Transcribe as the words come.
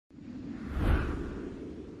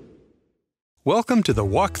Welcome to the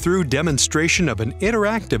walkthrough demonstration of an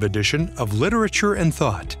interactive edition of Literature and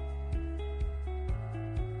Thought.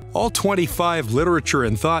 All 25 Literature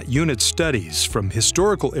and Thought unit studies, from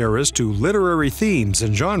historical eras to literary themes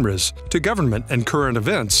and genres to government and current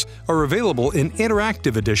events, are available in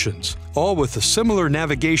interactive editions, all with a similar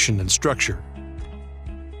navigation and structure.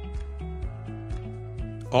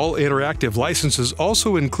 All interactive licenses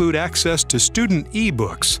also include access to student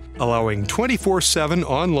e-books, allowing 24/7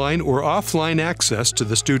 online or offline access to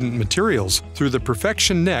the student materials through the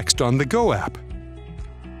Perfection Next on the Go app.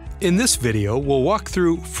 In this video, we'll walk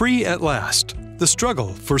through Free at Last: The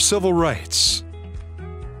Struggle for Civil Rights.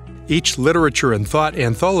 Each Literature and Thought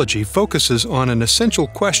anthology focuses on an essential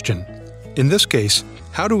question. In this case,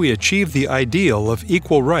 how do we achieve the ideal of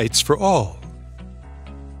equal rights for all?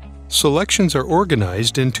 Selections are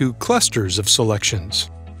organized into clusters of selections.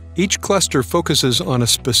 Each cluster focuses on a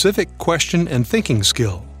specific question and thinking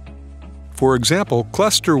skill. For example,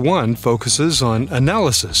 Cluster 1 focuses on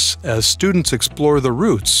analysis as students explore the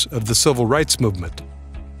roots of the civil rights movement.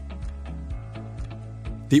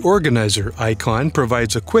 The organizer icon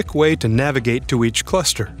provides a quick way to navigate to each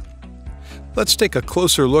cluster. Let's take a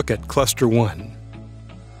closer look at Cluster 1.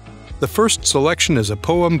 The first selection is a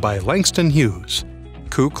poem by Langston Hughes,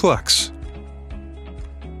 Ku Klux.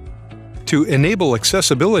 To enable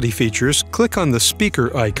accessibility features, click on the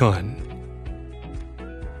speaker icon.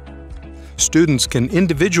 Students can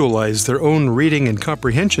individualize their own reading and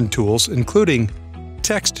comprehension tools, including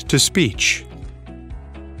text-to-speech.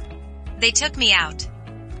 They took me out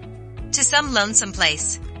to some lonesome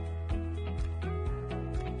place.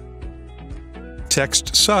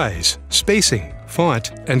 Text size, spacing,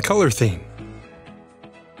 font, and color theme.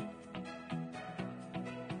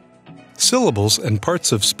 Syllables and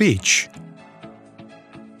parts of speech.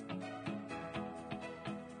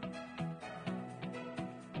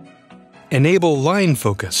 Enable line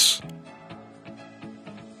focus.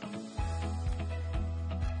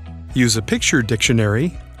 Use a picture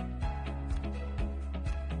dictionary.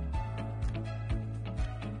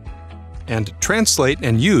 And translate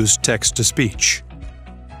and use text-to-speech.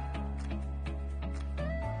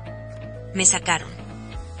 Me sacaron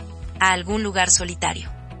a algún lugar solitario.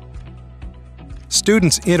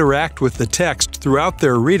 Students interact with the text throughout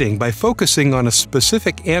their reading by focusing on a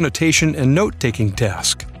specific annotation and note-taking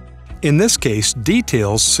task. In this case,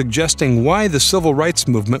 details suggesting why the civil rights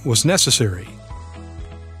movement was necessary.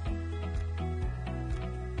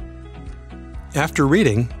 After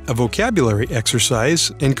reading, a vocabulary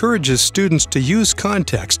exercise encourages students to use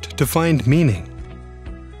context to find meaning.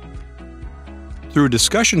 Through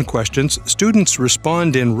discussion questions, students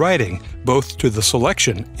respond in writing both to the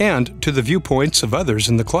selection and to the viewpoints of others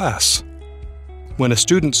in the class. When a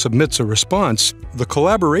student submits a response, the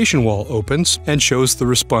collaboration wall opens and shows the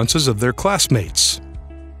responses of their classmates.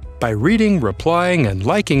 By reading, replying, and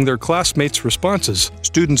liking their classmates' responses,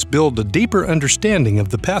 students build a deeper understanding of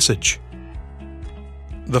the passage.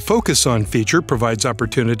 The Focus On feature provides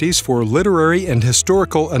opportunities for literary and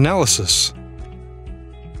historical analysis.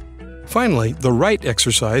 Finally, the Write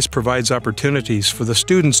exercise provides opportunities for the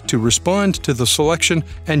students to respond to the selection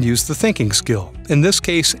and use the thinking skill, in this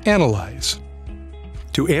case, analyze.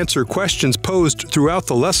 To answer questions posed throughout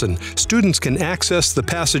the lesson, students can access the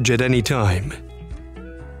passage at any time.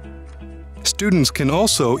 Students can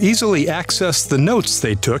also easily access the notes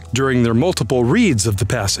they took during their multiple reads of the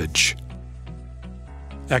passage.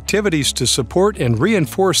 Activities to support and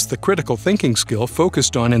reinforce the critical thinking skill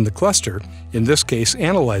focused on in the cluster, in this case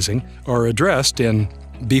analyzing, are addressed in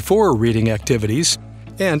before reading activities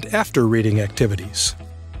and after reading activities.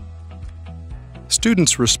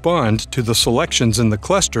 Students respond to the selections in the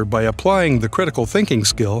cluster by applying the critical thinking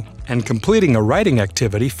skill and completing a writing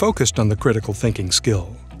activity focused on the critical thinking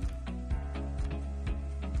skill.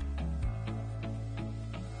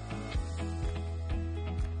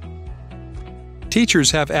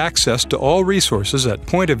 Teachers have access to all resources at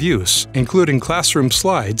point of use, including classroom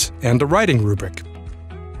slides and a writing rubric.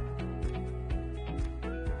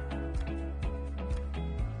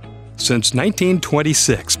 Since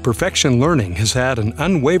 1926, Perfection Learning has had an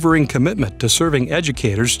unwavering commitment to serving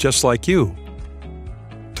educators just like you.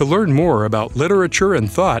 To learn more about Literature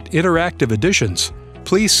and Thought interactive editions,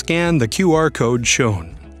 please scan the QR code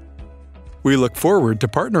shown. We look forward to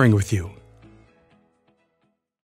partnering with you.